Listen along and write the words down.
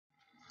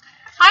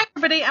Hi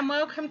everybody and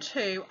welcome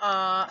to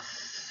our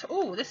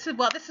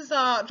this is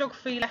our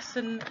geography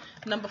lesson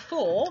number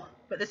 4,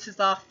 but this is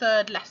our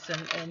third lesson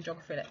in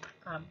geography.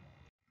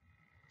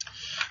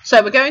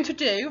 So we're going to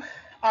do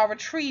our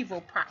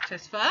retrieval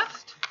practice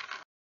first.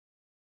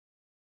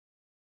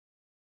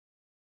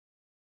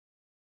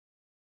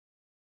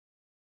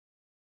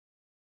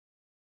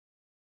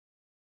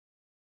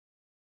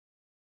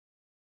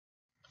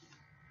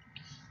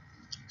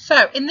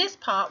 So in this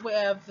part we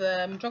have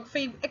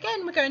geography.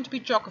 Again, we're going to be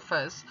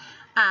geographers,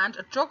 and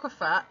a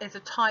geographer is a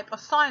type of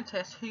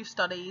scientist who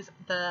studies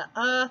the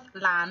earth,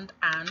 land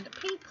and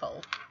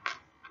people.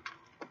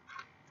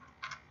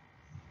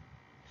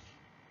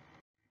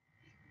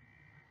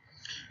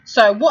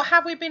 So what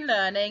have we been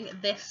learning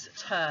this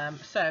term?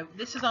 So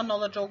this is our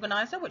knowledge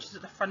organizer, which is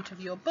at the front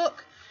of your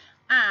book,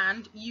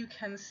 and you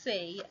can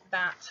see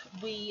that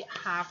we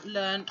have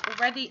learned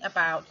already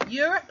about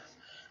Europe,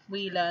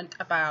 we learned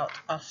about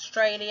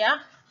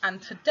Australia, and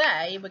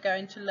today we're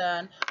going to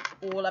learn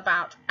all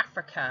about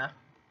Africa.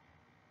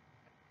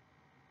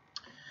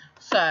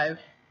 So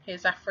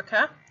here's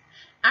Africa.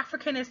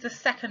 Africa is the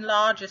second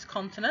largest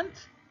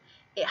continent.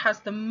 It has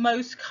the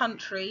most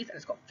countries, and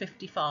it's got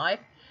 55.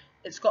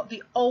 It's got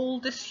the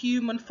oldest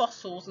human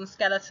fossils and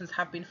skeletons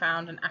have been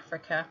found in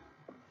Africa.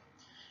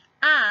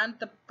 And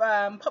the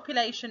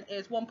population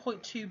is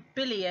 1.2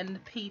 billion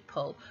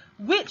people,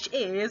 which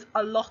is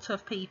a lot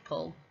of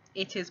people.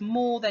 It is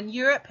more than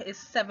Europe, is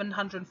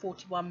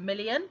 741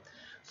 million.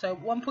 So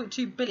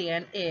 1.2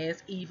 billion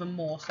is even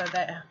more. So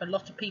there are a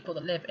lot of people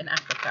that live in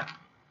Africa.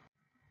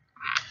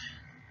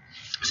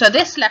 So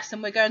this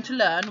lesson we're going to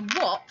learn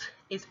what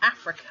is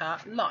Africa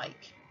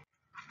like.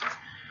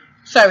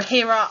 So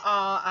here are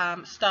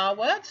our star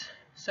words.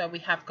 So we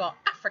have got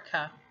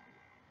Africa,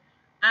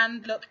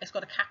 and look, it's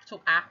got a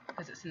capital A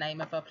because it's the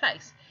name of a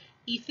place.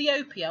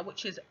 Ethiopia,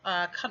 which is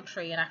a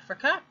country in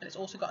Africa, and it's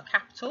also got a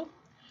capital.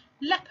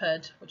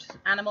 Leopard, which is an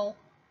animal.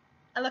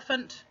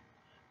 Elephant,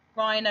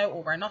 rhino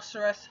or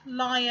rhinoceros,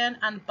 lion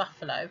and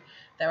buffalo.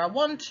 There are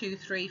 1, 2,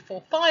 3,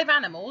 4, 5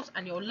 animals,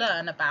 and you'll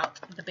learn about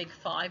the big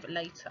 5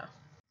 later.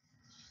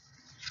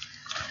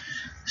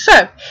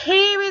 So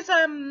here is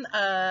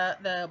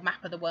the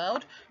map of the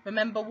world.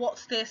 Remember,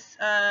 what's this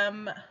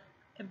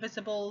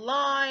invisible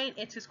line?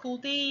 It is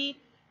called the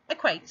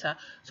equator.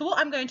 So what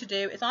I'm going to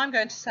do is I'm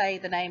going to say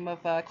the name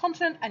of a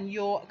continent and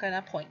you're going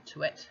to point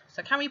to it.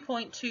 So can we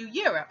point to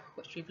Europe,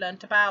 which we've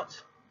learnt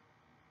about?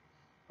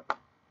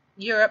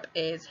 Europe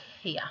is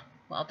here.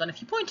 Well done if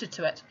you pointed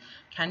to it.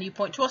 Can you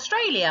point to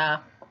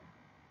Australia?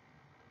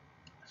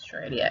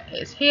 Australia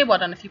is here. Well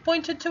done if you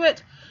pointed to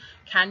it.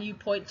 Can you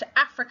point to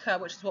Africa,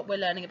 which is what we're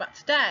learning about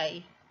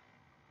today?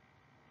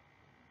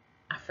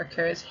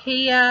 Africa is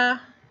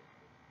here.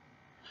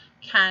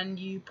 Can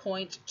you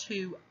point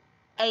to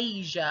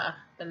Asia,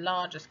 the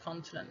largest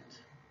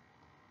continent?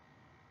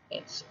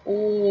 It's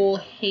all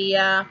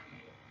here.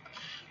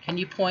 Can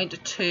you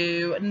point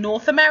to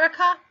North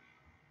America?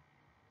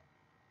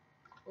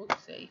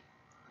 Oopsie.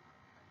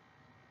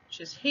 Which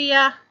is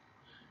here.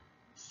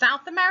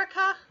 South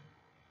America.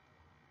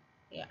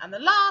 Yeah, and the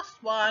last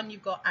one,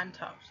 you've got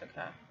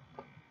Antarctica.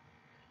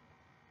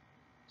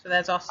 So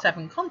there's our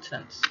 7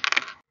 continents.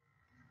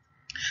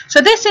 So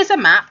this is a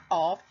map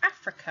of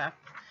Africa.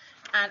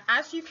 And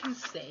as you can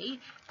see,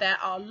 there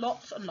are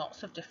lots and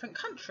lots of different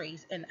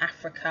countries in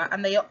Africa,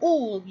 and they are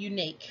all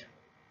unique.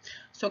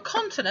 So a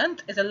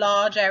continent is a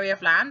large area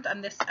of land,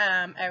 and this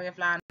area of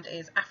land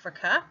is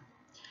Africa.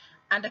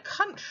 And a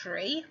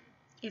country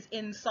is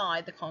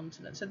inside the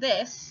continent. So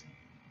this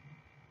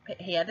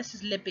here, this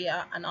is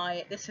Libya, and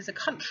this is a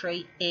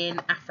country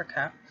in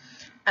Africa.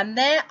 And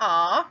there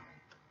are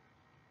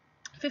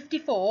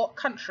 54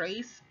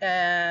 countries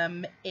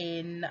in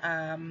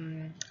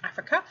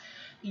Africa,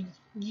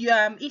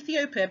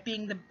 Ethiopia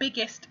being the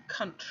biggest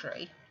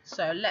country.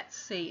 So let's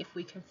see if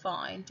we can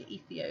find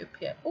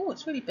Ethiopia. Oh,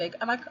 it's really big.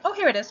 And oh,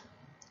 here it is.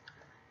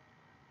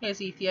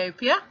 Here's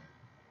Ethiopia.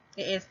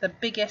 It is the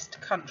biggest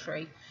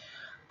country.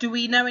 Do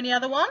we know any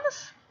other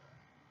ones?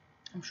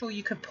 I'm sure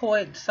you could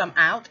point some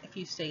out if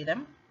you see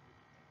them.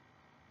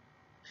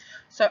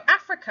 So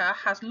Africa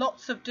has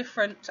lots of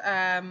different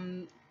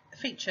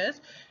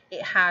features.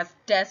 It has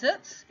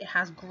deserts, it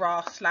has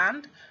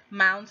grassland,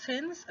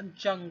 mountains and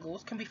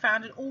jungles can be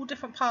found in all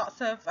different parts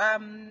of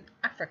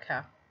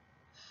Africa.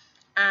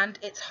 And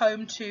it's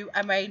home to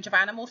a range of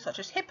animals such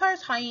as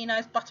hippos,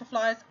 hyenas,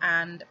 butterflies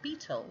and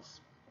beetles.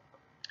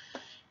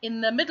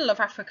 In the middle of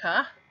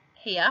Africa,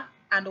 here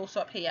and also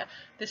up here,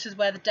 this is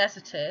where the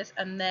desert is,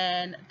 and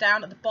then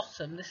down at the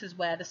bottom, this is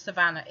where the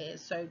savannah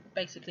is. So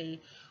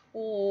basically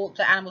all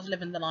the animals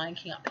live in the Lion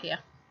King up here,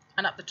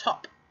 and up the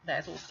top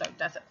there's also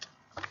desert.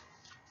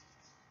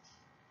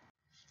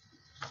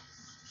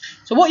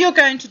 So what you're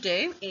going to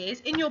do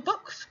is, in your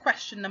books,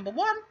 question number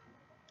 1,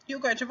 you're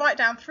going to write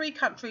down 3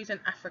 countries in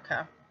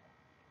Africa.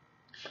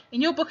 In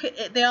your book,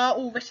 they are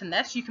all written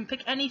there, so you can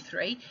pick any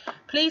 3.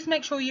 Please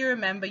make sure you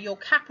remember your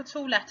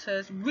capital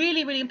letters,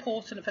 really, really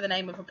important for the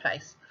name of a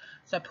place.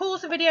 So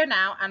pause the video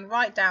now and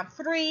write down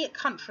 3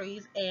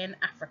 countries in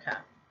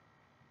Africa.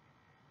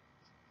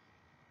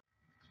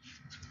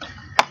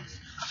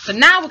 So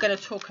now we're going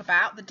to talk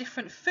about the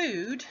different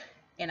food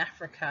in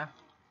Africa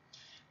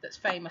that's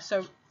famous.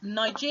 So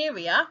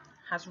Nigeria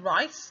has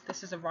rice.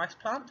 This is a rice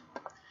plant.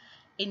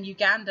 In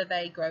Uganda,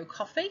 they grow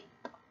coffee.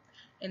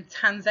 In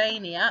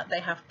Tanzania,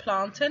 they have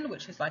plantain,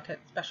 which is like a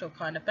special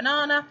kind of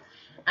banana.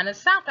 And in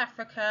South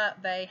Africa,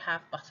 they have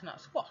butternut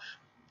squash.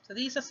 So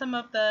these are some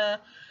of the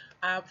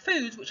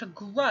foods which are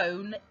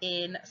grown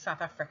in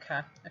South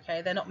Africa.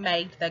 Okay, they're not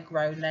made, they're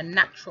grown, they're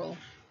natural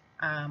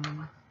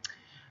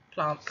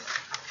plants.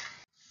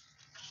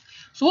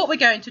 So what we're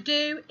going to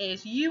do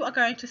is you are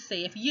going to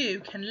see if you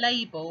can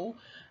label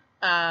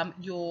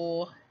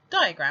your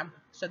diagram.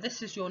 So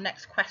this is your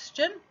next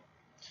question.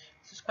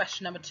 This is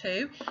question number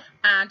 2.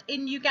 And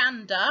in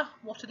Uganda,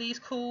 what are these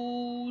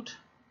called?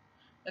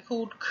 They're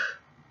called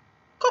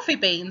coffee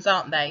beans,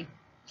 aren't they?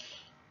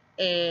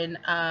 In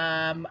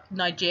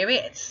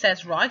Nigeria, it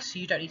says rice, so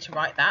you don't need to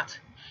write that.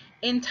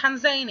 In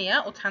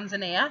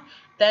Tanzania,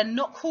 they're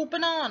not called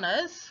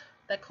bananas,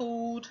 they're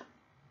called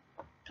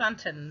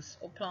plantains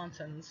or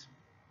plantains.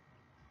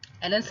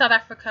 And in South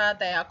Africa,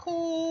 they are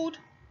called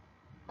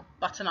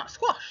butternut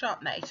squash,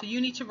 aren't they? So you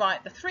need to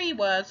write the 3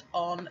 words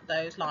on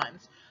those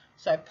lines.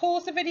 So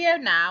pause the video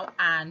now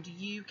and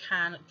you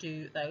can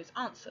do those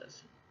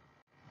answers.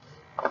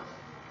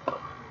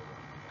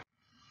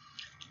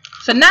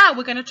 So now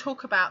we're going to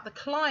talk about the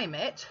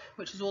climate,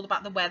 which is all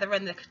about the weather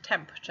and the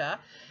temperature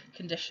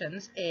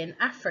conditions in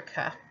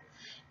Africa.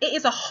 It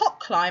is a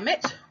hot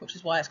climate, which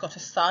is why it's got a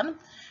sun,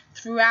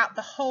 throughout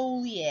the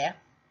whole year.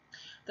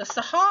 The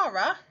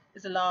Sahara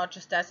is the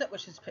largest desert,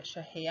 which is a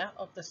picture here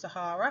of the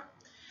Sahara.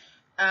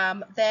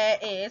 There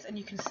is, and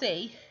you can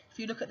see, if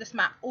you look at this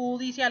map, all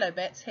these yellow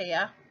bits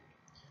here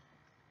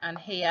and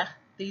here,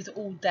 these are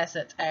all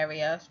desert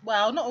areas.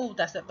 Well, not all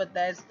desert, but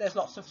there's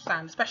lots of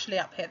sand, especially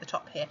up here at the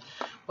top here,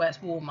 where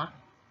it's warmer.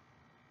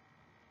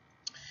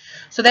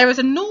 So there is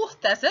a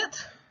north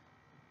desert,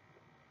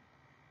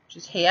 which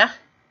is here,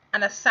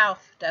 and a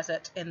south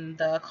desert in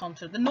the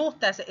continent. The north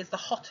desert is the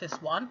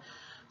hottest one,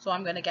 so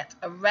I'm going to get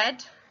a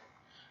red,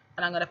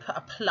 and I'm going to put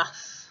a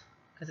plus,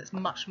 because it's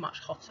much, much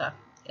hotter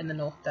in the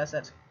north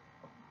desert.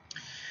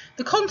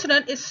 The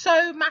continent is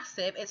so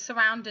massive, it's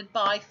surrounded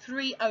by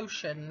 3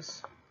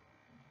 oceans.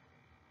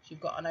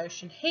 You've got an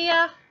ocean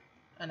here,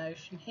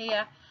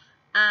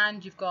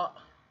 and you've got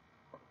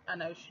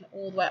an ocean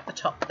all the way up the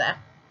top there.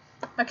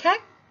 Okay,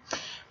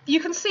 you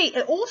can see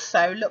it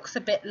also looks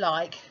a bit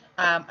like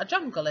a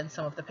jungle in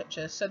some of the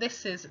pictures. So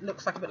this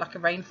looks like a bit like a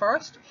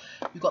rainforest.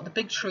 You've got the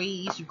big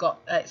trees, you've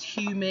got it's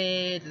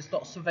humid, there's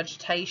lots of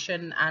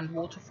vegetation and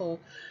waterfall,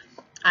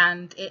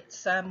 and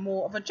it's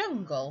more of a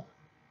jungle.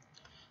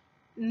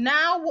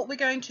 Now what we're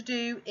going to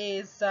do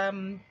is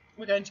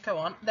we're going to go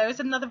on. There is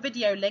another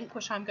video link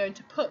which I'm going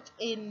to put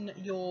in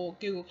your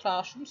Google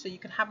Classroom, so you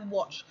can have a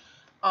watch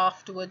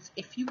afterwards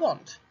if you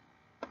want.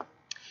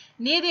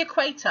 Near the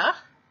equator,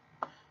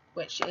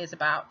 which is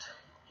about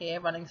here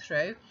running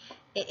through,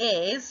 it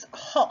is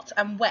hot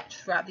and wet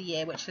throughout the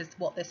year, which is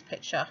what this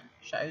picture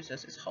shows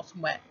us. It's hot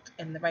and wet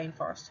in the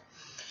rainforest.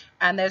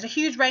 And there's a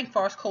huge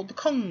rainforest called the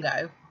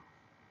Congo.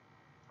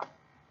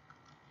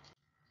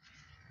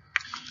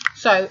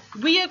 So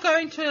we are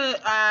going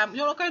to,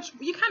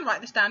 you can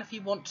write this down if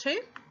you want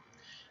to,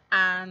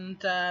 and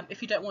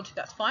if you don't want to,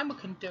 that's fine, we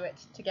can do it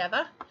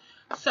together.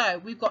 So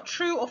we've got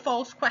true or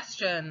false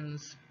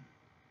questions.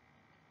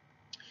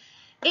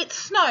 It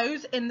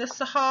snows in the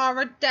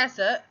Sahara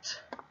Desert,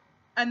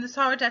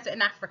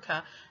 in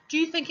Africa. Do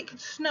you think it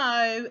could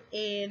snow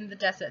in the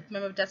desert?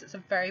 Remember, deserts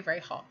are very, very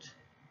hot.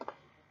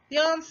 The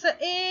answer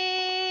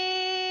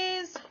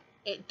is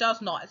it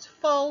does not. It's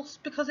false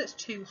because it's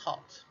too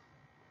hot.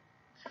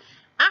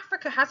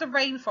 Africa has a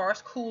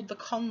rainforest called the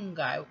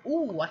Congo.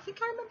 Oh, I think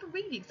I remember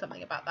reading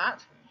something about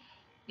that.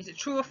 Is it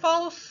true or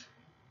false?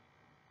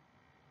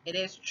 It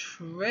is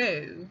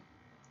true.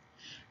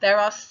 There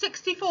are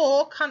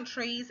 64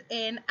 countries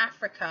in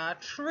Africa.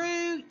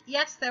 True,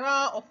 yes, there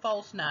are, or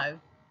false, no?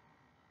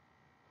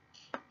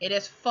 It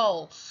is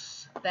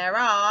false. There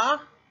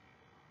are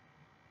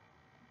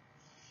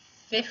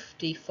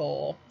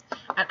 54.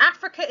 And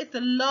Africa is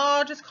the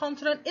largest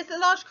continent. Is it the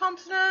largest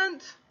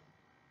continent?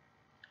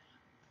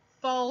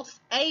 False.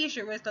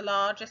 Asia is the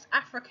largest.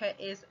 Africa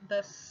is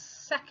the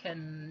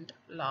second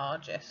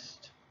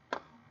largest.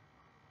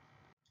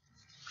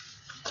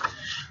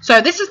 So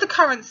this is the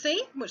currency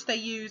which they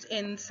use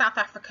in South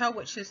Africa,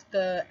 which is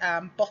the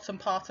bottom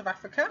part of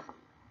Africa.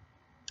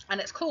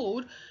 And it's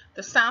called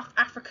the South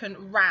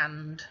African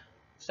Rand.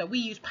 So we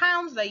use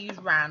pounds, they use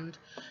rand.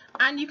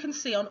 And you can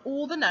see on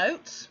all the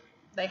notes,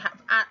 they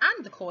have,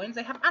 and the coins,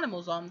 they have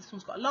animals on. This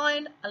one's got a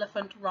lion,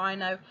 elephant,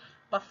 rhino,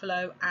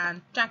 buffalo,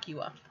 and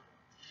jaguar.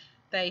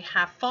 They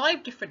have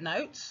 5 different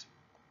notes,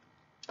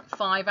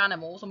 5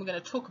 animals, and we're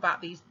going to talk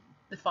about the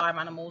 5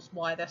 animals,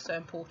 why they're so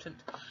important.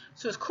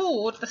 So it's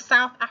called the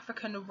South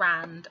African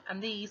Rand,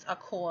 and these are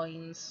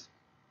coins.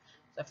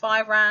 So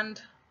 5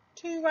 rand,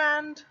 2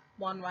 rand,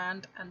 1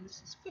 rand, and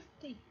this is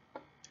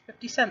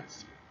 50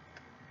 cents.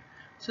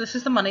 So this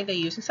is the money they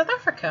use in South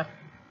Africa.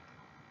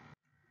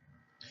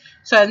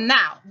 So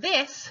now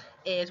this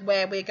is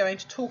where we're going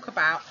to talk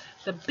about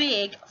the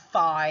big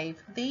five.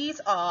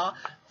 These are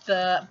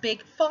the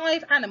big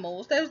five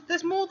animals.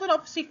 There's more than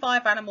obviously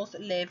 5 animals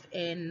that live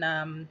in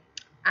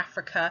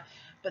Africa,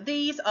 but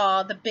these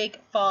are the big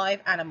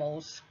 5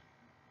 animals.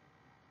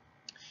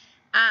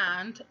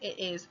 And it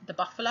is the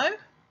buffalo,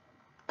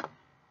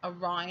 a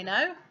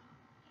rhino,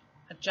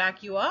 a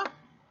jaguar,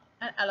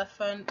 an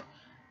elephant,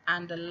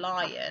 and a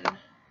lion.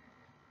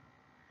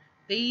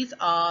 These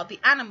are the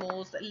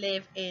animals that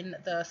live in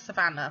the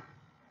savannah.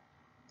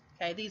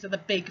 Okay, these are the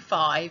big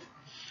 5.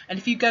 And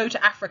if you go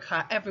to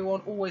Africa,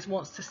 everyone always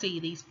wants to see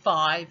these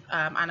 5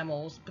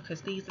 animals,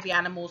 because these are the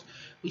animals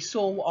we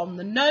saw on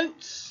the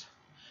notes.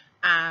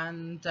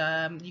 And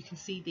you can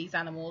see these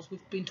animals.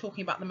 We've been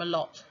talking about them a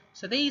lot.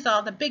 So these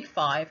are the big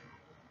 5.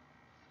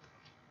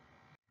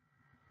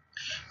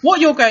 What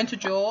you're going to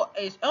draw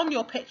is, on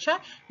your picture,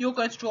 you're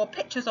going to draw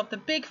pictures of the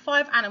big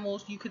 5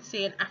 animals you could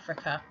see in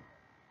Africa.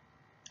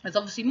 There's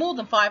obviously more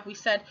than 5, we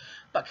said,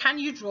 but can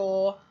you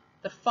draw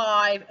the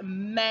 5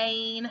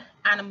 main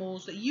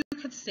animals that you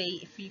could see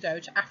if you go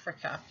to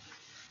Africa?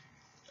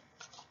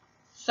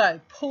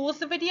 So pause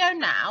the video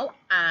now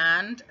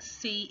and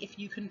see if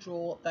you can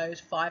draw those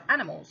 5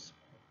 animals.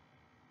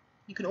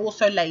 You can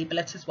also label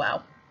it as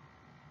well.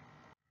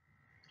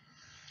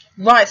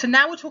 Right, so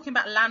now we're talking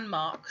about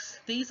landmarks.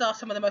 These are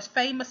some of the most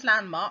famous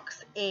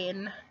landmarks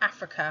in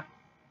Africa.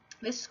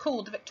 This is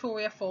called the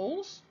Victoria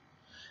Falls,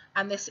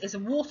 and this is a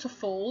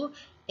waterfall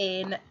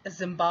in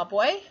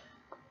Zimbabwe.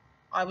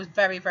 I was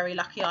very, very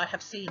lucky, I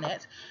have seen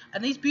it.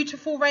 And these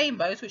beautiful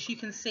rainbows, which you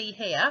can see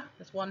here,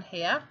 there's one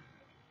here,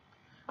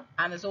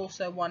 and there's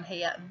also one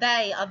here,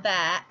 they are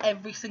there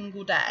every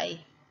single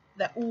day.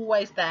 They're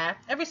always there,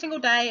 every single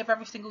day of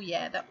every single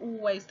year, they're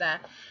always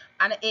there.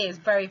 And it is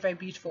very, very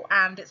beautiful,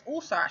 and it's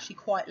also actually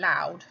quite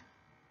loud.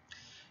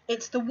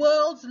 It's the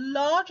world's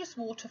largest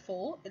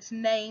waterfall. It's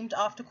named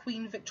after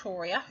Queen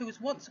Victoria, who was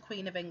once a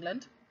Queen of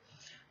England.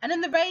 And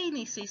in the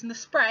rainy season, the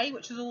spray,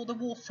 which is all the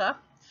water,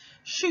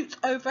 shoots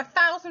over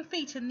 1,000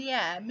 feet in the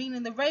air,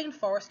 meaning the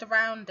rainforest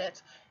around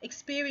it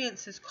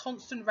experiences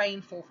constant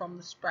rainfall from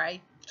the spray.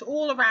 So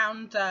all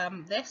around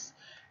this,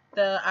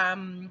 the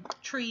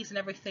trees and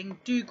everything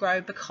do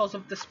grow because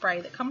of the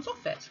spray that comes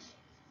off it.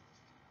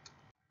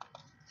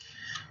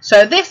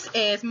 So this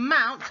is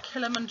Mount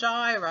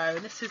Kilimanjaro.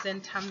 This is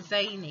in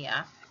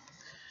Tanzania.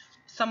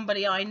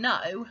 Somebody I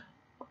know,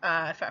 in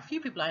fact a few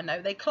people I know,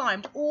 they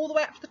climbed all the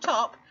way up to the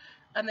top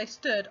and they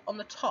stood on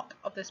the top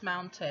of this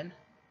mountain.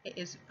 It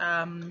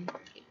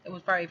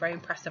was very, very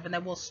impressive, and there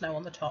was snow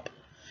on the top.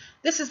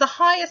 This is the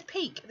highest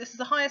peak. This is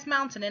the highest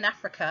mountain in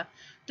Africa.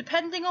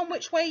 Depending on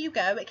which way you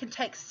go, it can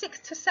take 6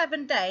 to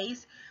 7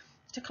 days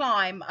to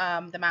climb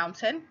the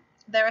mountain.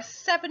 There are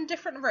 7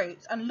 different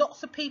routes, and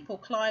lots of people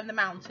climb the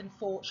mountain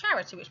for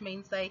charity, which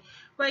means they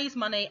raise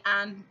money,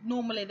 and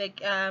normally they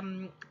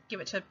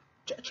give it to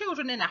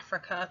children in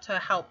Africa to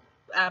help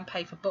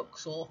pay for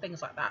books or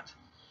things like that.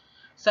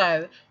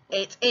 So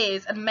it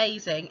is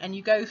amazing, and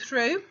you go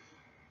through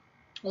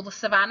all the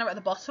savannah at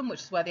the bottom, which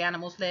is where the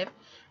animals live,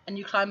 and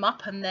you climb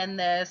up, and then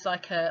there's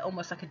like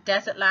almost like a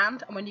desert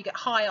land. And when you get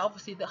higher,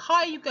 obviously the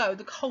higher you go,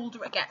 the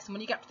colder it gets, and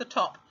when you get to the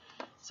top,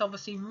 it's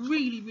obviously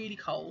really, really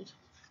cold.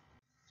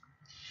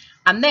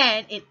 And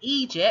then in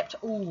Egypt,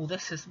 oh,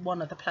 this is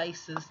one of the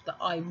places that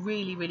I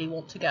really, really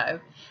want to go.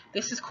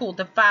 This is called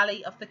the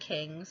Valley of the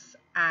Kings,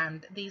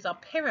 and these are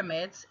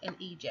pyramids in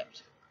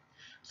Egypt.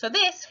 So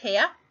this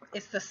here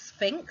is the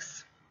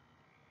Sphinx,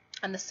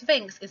 and the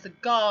Sphinx is the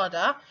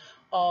guarder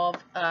of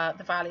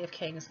the Valley of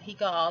Kings. He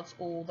guards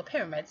all the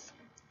pyramids.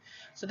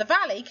 So the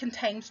valley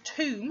contains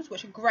tombs,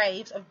 which are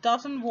graves of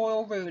 12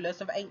 royal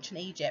rulers of ancient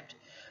Egypt.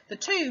 The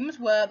tombs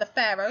were the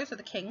pharaohs, or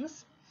the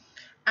kings,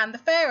 and the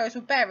pharaohs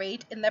were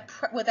buried in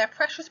with their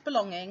precious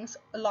belongings,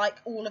 like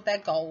all of their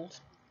gold.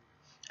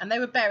 And they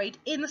were buried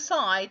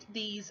inside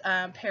these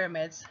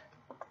pyramids.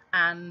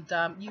 And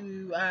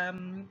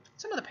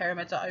some of the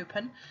pyramids are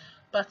open,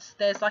 but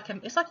there's like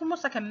it's like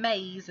almost like a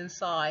maze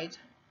inside,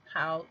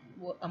 how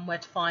and where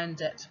to find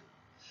it.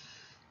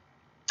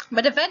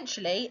 But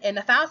eventually, in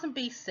 1000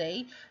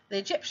 BC, the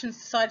Egyptians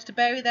decided to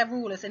bury their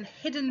rulers in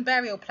hidden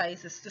burial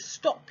places to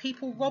stop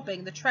people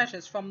robbing the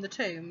treasures from the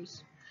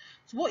tombs.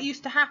 So what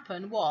used to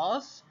happen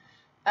was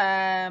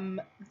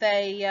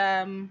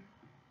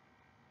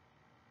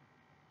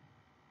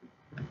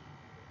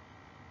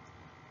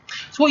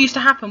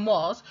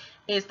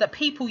is that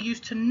people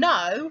used to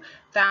know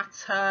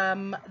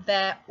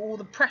that all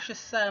the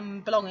precious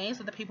belongings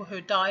of the people who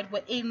had died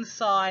were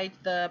inside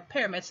the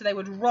pyramid, so they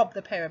would rob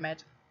the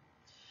pyramid.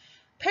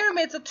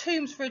 Pyramids are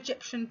tombs for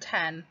Egyptian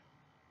 10,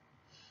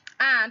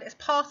 and it's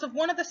part of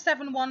one of the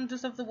 7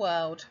 wonders of the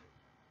world.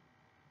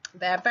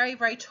 They're very,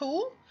 very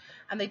tall,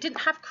 and they didn't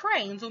have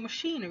cranes or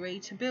machinery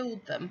to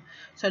build them.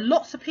 So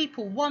lots of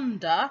people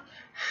wonder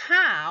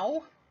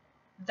how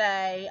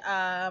they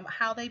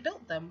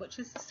built them, which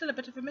is still a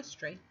bit of a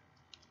mystery.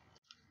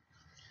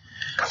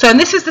 So, and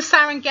this is the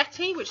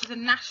Serengeti, which is a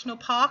national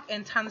park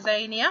in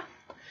Tanzania.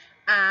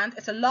 And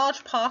it's a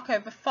large park,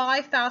 over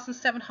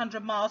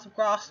 5,700 miles of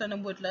grassland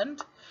and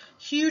woodland.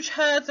 Huge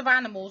herds of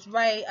animals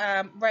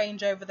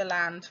range over the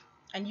land,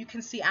 and you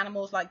can see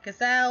animals like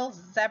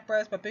gazelles,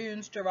 zebras,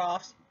 baboons,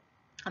 giraffes,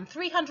 and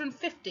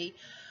 350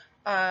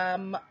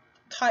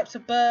 types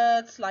of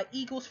birds like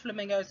eagles,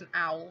 flamingos, and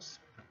owls.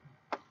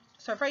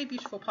 So a very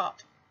beautiful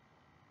park.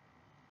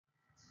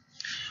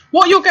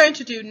 What you're going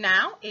to do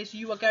now is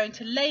you are going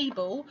to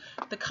label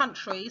the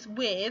countries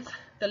with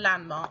the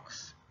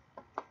landmarks.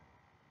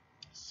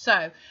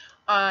 So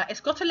it's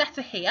got a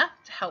letter here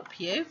to help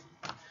you,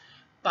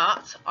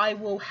 but I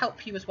will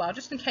help you as well,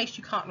 just in case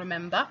you can't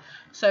remember.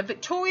 So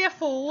Victoria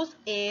Falls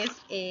is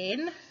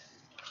in,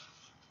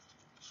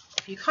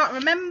 if you can't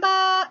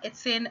remember,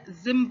 it's in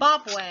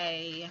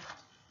Zimbabwe.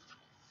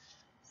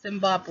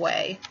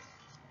 Zimbabwe.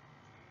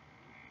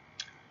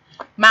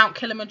 Mount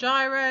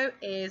Kilimanjaro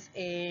is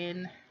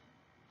in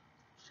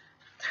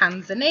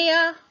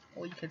Tanzania,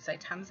 or you could say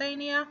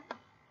Tanzania.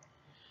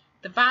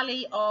 The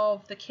Valley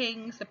of the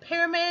Kings, the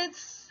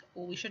Pyramids,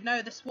 or we should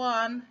know this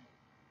one,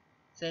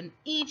 it's in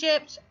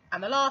Egypt.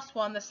 And the last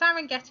one, the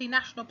Serengeti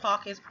National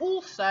Park, is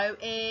also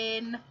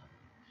in,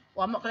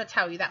 well, I'm not going to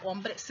tell you that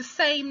one, but it's the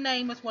same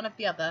name as one of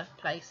the other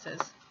places.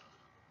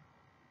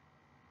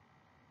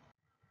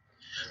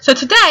 So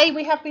today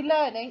we have been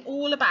learning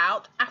all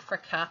about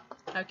Africa,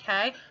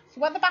 okay?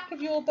 So at the back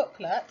of your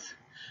booklet,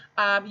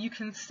 you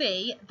can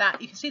see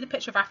the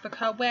picture of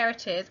Africa, where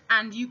it is,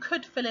 and you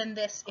could fill in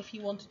this if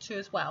you wanted to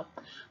as well.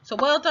 So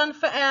well done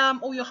for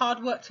all your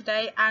hard work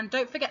today, and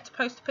don't forget to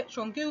post a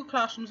picture on Google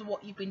Classrooms of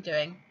what you've been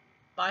doing.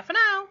 Bye for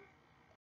now.